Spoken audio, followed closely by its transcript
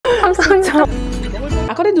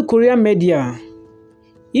According to Korean media,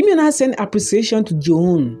 Imyoona sent appreciation to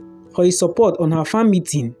Junho for his support on her fan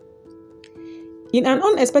meeting. In an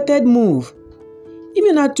unexpected move,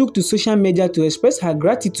 Imyoona took to social media to express her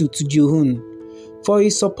gratitude to Junho for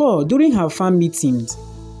his support during her fan meetings.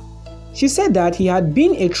 She said that he had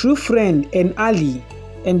been a true friend and ally,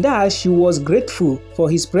 and that she was grateful for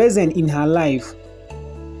his presence in her life.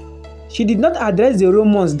 She did not address the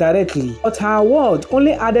rumors directly, but her words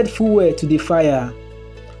only added fuel to the fire.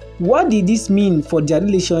 What did this mean for their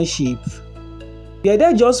relationship? Were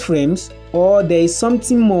they just friends, or there is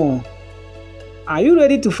something more? Are you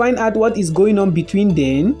ready to find out what is going on between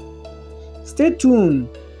them? Stay tuned.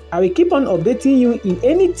 I will keep on updating you in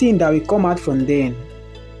anything that will come out from them.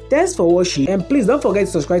 Thanks for watching, and please don't forget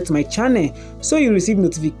to subscribe to my channel so you receive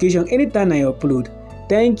notification anytime I upload.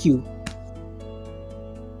 Thank you.